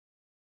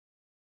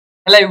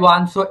Hello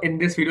everyone, so in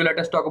this video let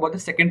us talk about the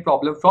second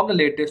problem from the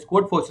latest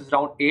Codeforces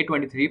round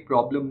A23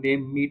 problem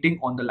named meeting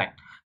on the line.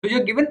 So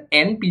you're given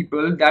n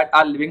people that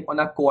are living on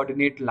a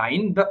coordinate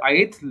line. The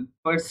ith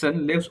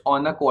person lives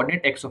on a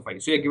coordinate x of I.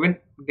 So you're given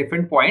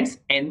different points,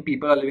 n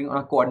people are living on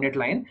a coordinate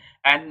line,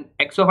 and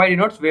x of I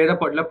denotes where the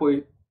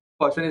particular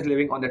person is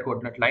living on that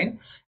coordinate line,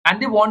 and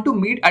they want to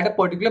meet at a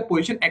particular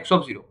position x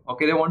of 0.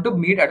 Okay, they want to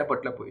meet at a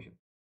particular position.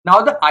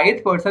 Now the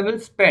ith person will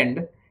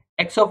spend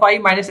x of I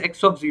minus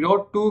x of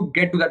 0 to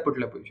get to that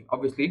particular position,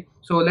 obviously.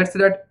 So let's say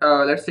that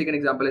let's take an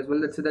example as well.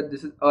 Let's say that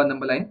this is a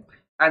number line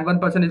and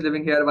one person is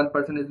living here, one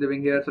person is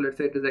living here. So let's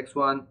say it is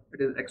x1, it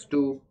is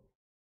x2,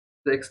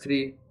 the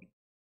x3,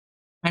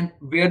 and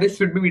where this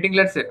should be meeting,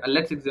 let's say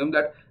let's assume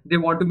that they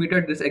want to meet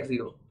at this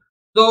x0.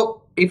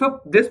 So if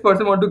this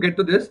person want to get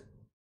to this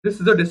is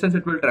the distance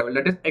it will travel,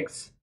 that is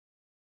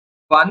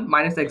x1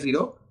 minus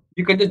x0.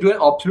 You can just do an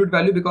absolute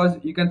value because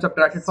you can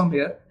subtract it from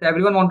here. So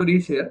everyone want to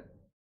reach here.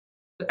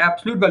 The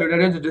absolute value, that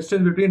is the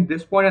distance between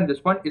this point and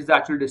this point, is the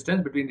actual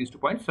distance between these 2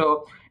 points.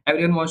 So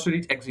everyone wants to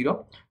reach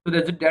x0. So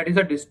that is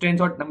a distance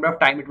or number of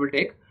time it will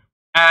take,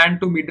 and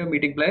to meet the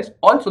meeting place.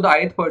 Also, the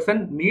ith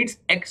person needs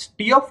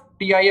xt of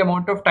ti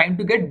amount of time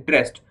to get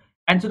dressed,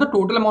 and so the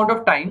total amount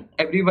of time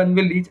everyone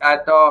will reach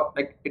at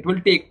it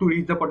will take to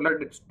reach the particular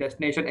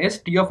destination is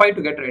t of I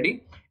to get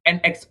ready, and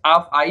x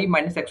of I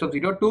minus x of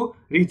 0 to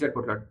reach that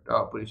particular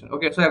position.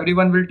 Okay, so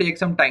everyone will take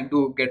some time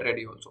to get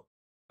ready also.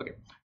 Okay,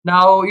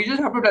 now you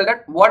just have to tell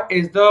that what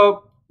is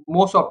the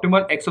most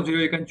optimal x of 0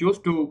 you can choose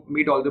to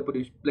meet all the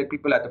position, like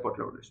people at the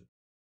particular position.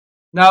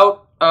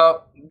 Now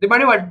there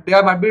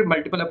might be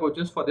multiple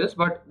approaches for this,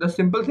 but the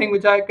simple thing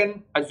which I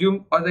can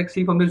assume or like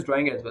see from this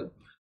drawing as well,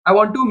 I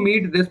want to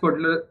meet this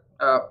particular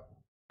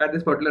at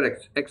this particular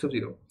x of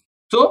 0.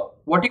 So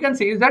what you can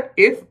say is that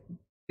if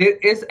there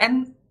is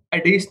an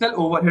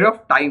additional overhead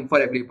of time for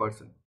every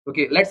person,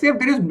 okay, let's say if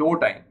there is no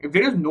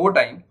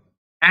time,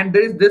 and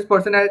there is this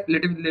person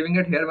living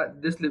at here,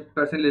 this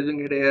person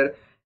living at here,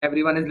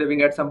 everyone is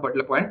living at some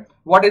particular point.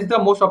 What is the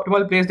most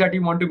optimal place that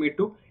you want to meet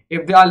to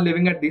if they are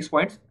living at these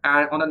points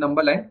and on a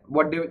number line?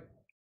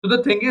 So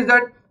the thing is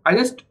that I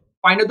just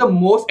find out the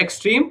most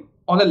extreme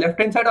on the left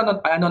hand side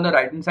and on the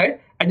right hand side,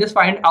 and just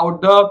find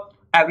out the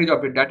average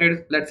of it. That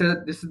is, let's say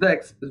this is the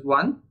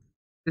x1,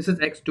 this is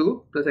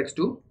x2 plus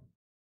x2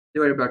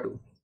 divided by 2.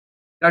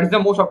 That is the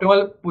most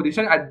optimal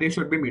position and they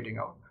should be meeting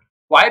out.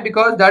 Why?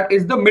 Because that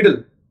is the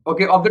middle,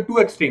 okay, of the two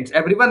extremes.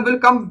 Everyone will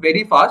come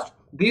very fast.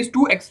 These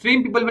two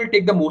extreme people will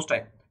take the most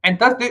time, and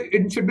thus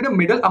it should be the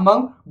middle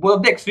among both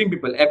of the extreme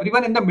people.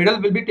 Everyone in the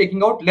middle will be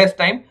taking out less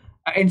time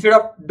instead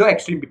of the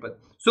extreme people.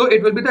 So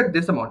it will be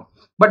this amount.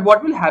 But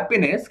what will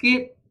happen is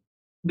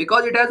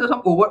because it has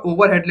some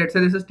overhead, let's say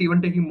this is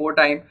t1 taking more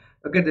time,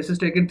 okay, this is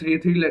taking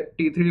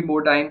t3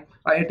 more time,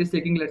 it is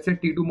taking, let's say,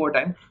 t2 more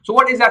time. So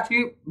what is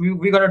actually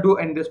we're gonna do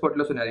in this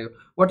particular scenario?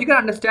 What you can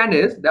understand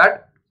is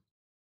that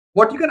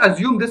what you can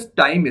assume this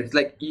time is,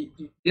 like,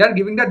 they are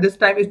giving that this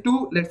time is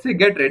to, let's say,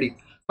 get ready,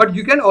 but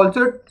you can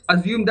also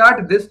assume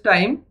that this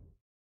time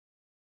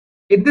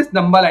in this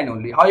number line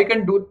only. How you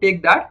can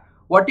take that?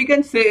 What you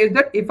can say is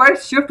that if I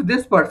shift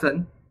this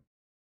person,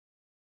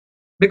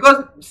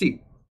 because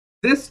see,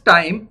 this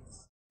time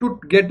to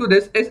get to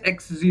this is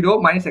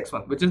x0 minus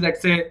x1, which is,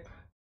 let's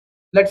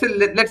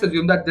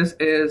assume that this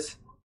is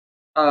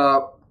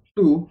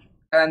 2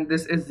 and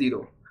this is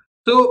 0.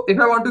 So if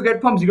I want to get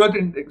from 0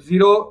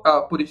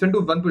 position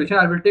to 1 position,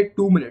 I will take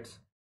 2 minutes,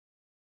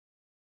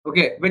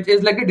 okay, which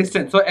is like a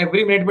distance. So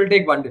every minute will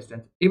take one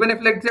distance. Even if,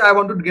 let's say, I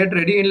want to get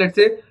ready in, let's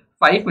say,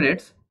 5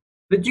 minutes,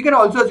 which you can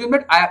also assume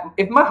that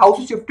if my house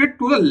is shifted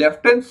to the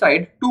left hand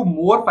side to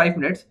more 5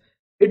 minutes,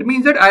 it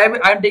means that I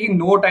am taking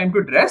no time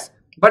to dress,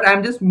 but I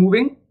am just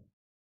moving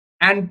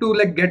and to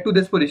like get to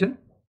this position,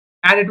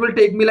 and it will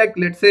take me, like,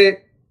 let's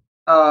say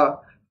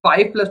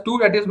 5 plus 2,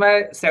 that is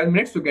my 7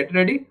 minutes to get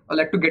ready, or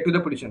like to get to the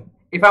position,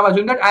 if I'm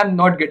assuming that I'm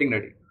not getting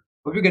ready.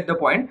 Hope you get the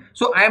point.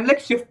 So I am like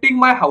shifting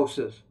my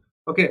houses.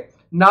 Okay,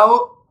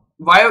 now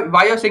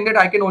why you're saying that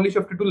I can only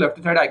shift it to left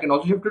hand side, I can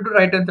also shift it to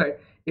right hand side.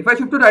 If I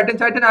shift to right hand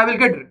side, then I will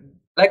get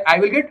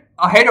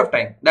ahead of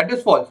time. That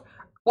is false.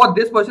 For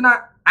this person, I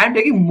am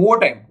taking more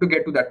time to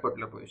get to that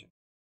particular position.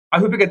 I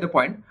hope you get the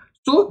point.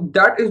 So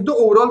that is the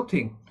overall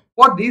thing.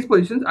 For these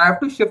positions, I have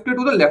to shift it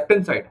to the left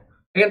hand side,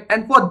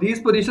 and for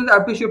these positions, I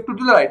have to shift it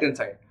to the right hand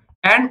side.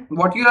 And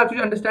what you have to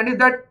understand is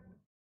that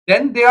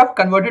then they have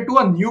converted to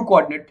a new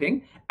coordinate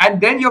thing, and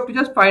then you have to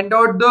just find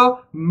out the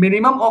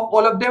minimum of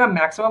all of them and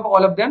maximum of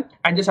all of them,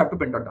 and just have to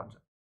print out the answer.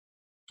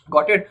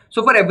 Got it?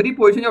 So for every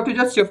position, you have to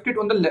just shift it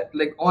on the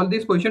like all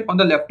these positions on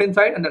the left hand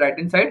side and the right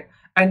hand side,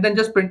 and then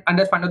just print and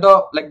just find out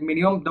the like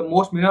minimum, the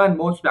most minimum and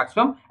most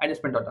maximum, and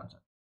just print out the answer.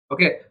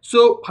 Okay,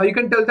 so how you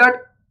can tell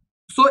that?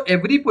 So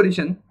every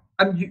position,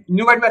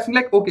 you might be asking,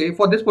 like, okay,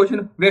 for this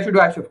position, where should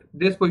I shift?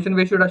 This position,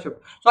 where should I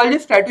shift? So I'll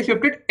just try to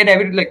shift it in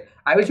every, like,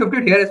 I will shift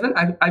it here as well.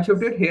 I'll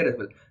shift it here as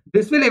well.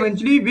 This will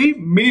eventually be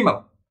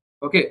minimum.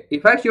 Okay,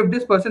 if I shift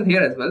this person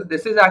here as well,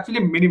 this is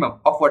actually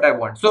minimum of what I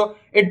want. So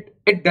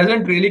it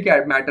doesn't really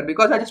matter,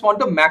 because I just want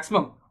the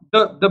maximum,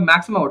 the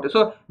maximum out.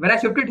 So when I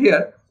shift it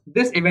here,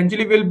 this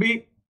eventually will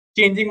be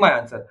changing my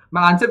answer.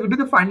 My answer will be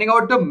the finding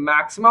out the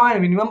maximum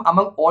and minimum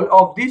among all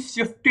of these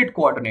shifted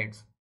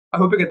coordinates. I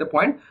hope you get the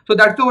point. So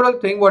that's the overall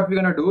thing. What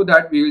we're gonna do,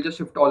 that we will just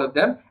shift all of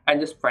them and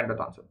just find the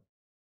answer.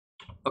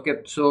 Okay,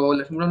 so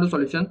let's move on to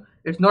solution.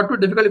 It's not too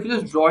difficult if you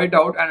just draw it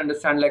out and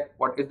understand like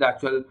what is the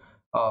actual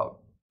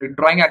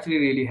drawing actually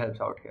really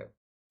helps out here.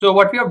 So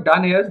what we have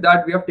done is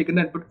that we have taken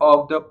the input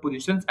of the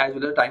positions as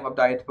well as the time of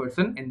the ith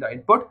person in the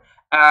input,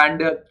 and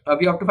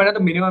we have to find out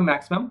the minimum and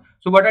maximum.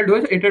 So what I'll do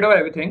is iterate over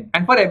everything,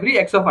 and for every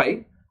x of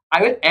I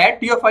will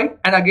add t of I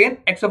and again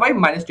x of I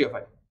minus t of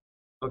I.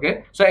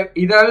 Okay, so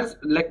either I'll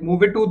like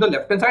move it to the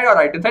left hand side or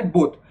right hand side,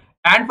 both.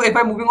 And if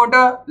I'm moving on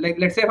to, like,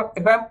 let's say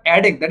if I'm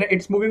adding, then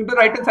it's moving to the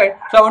right hand side,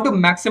 so I want to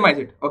maximize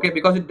it. Okay,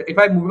 because if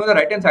I'm moving on the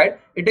right hand side,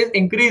 it is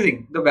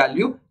increasing the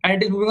value and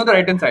it is moving on the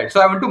right hand side,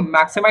 so I want to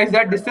maximize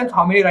that distance,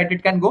 how many right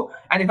it can go,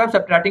 and if I'm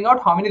subtracting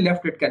out, how many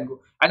left it can go,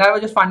 and I will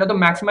just find out the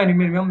maximum and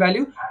minimum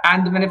value.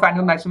 And when I find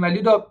out the maximum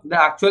value,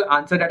 the actual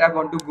answer that I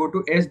want to go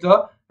to is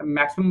the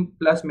maximum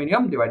plus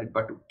minimum divided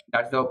by 2.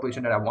 That's the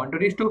position that I want to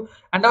reach to,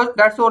 and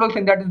that's the overall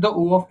thing. That is the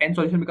O of n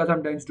solution, because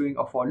I'm done doing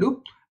a for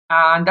loop.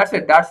 And that's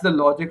it. That's the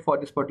logic for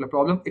this particular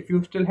problem. If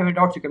you still have any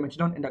doubts, you can mention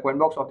down in the comment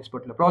box of this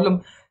particular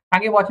problem.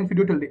 Thank you for watching this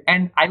video till the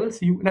end. I will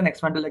see you in the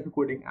next one. Till like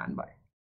coding, and bye.